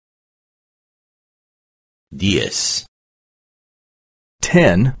10.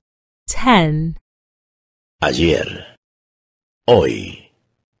 10. 10. Ayer. Hoy.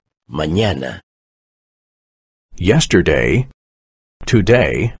 Mañana. Yesterday.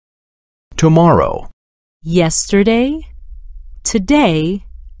 Today. Tomorrow. Yesterday, today,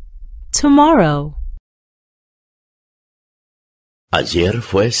 tomorrow. Ayer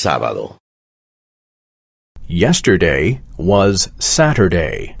fue sábado. Yesterday was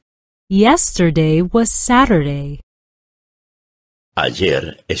Saturday. Yesterday was Saturday.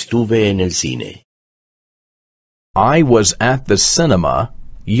 Ayer estuve en el cine. I was at the cinema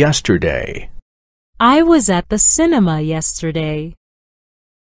yesterday. I was at the cinema yesterday.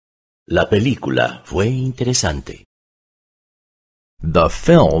 La película fue interesante. The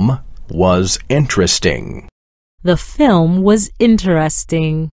film was interesting. The film was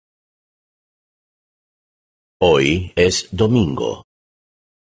interesting. Hoy es domingo.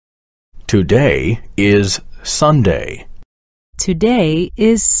 Today is Sunday. Today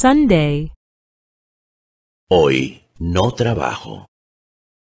is Sunday. Hoy no trabajo.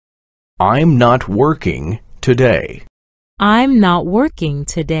 I'm not working today. I'm not working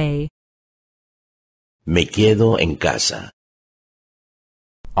today. Me quedo en casa.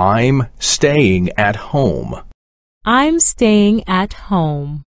 I'm staying at home. I'm staying at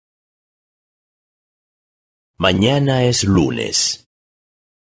home. Mañana es lunes.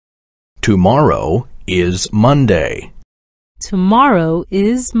 Tomorrow is Monday. Tomorrow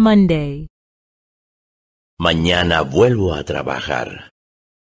is Monday. Mañana vuelvo a trabajar.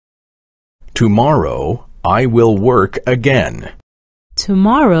 Tomorrow I will work again.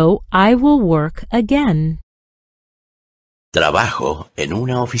 Tomorrow I will work again. Trabajo en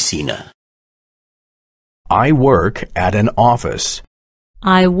una oficina. I work at an office.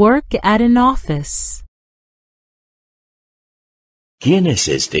 I work at an office. ¿Quién es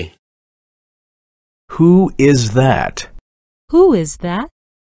este? Who is that? Who is that?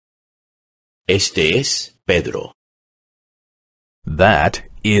 Este es Pedro. That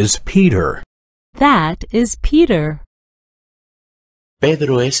is Peter. That is Peter.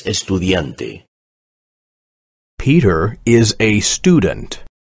 Pedro es estudiante. Peter is a student.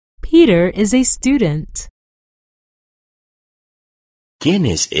 Peter is a student. ¿Quién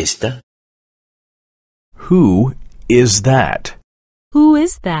es esta? Who is that? Who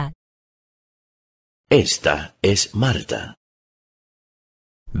is that? Esta es Marta.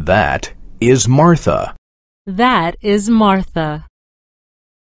 That is Martha. That is Martha.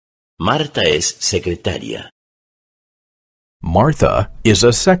 Marta es secretaria. Martha is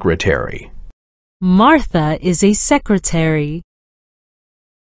a secretary. Martha is a secretary.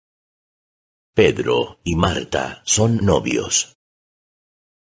 Pedro y Marta son novios.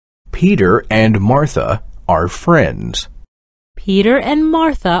 Peter and Martha are friends. Peter and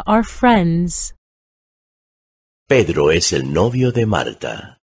Martha are friends. Pedro es el novio de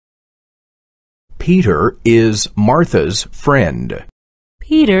Marta. Peter is Martha's friend.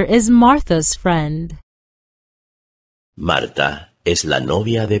 Peter is Martha's friend. Marta es la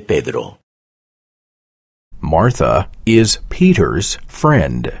novia de Pedro. Martha is Peter's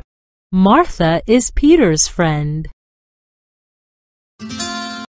friend. Martha is Peter's friend.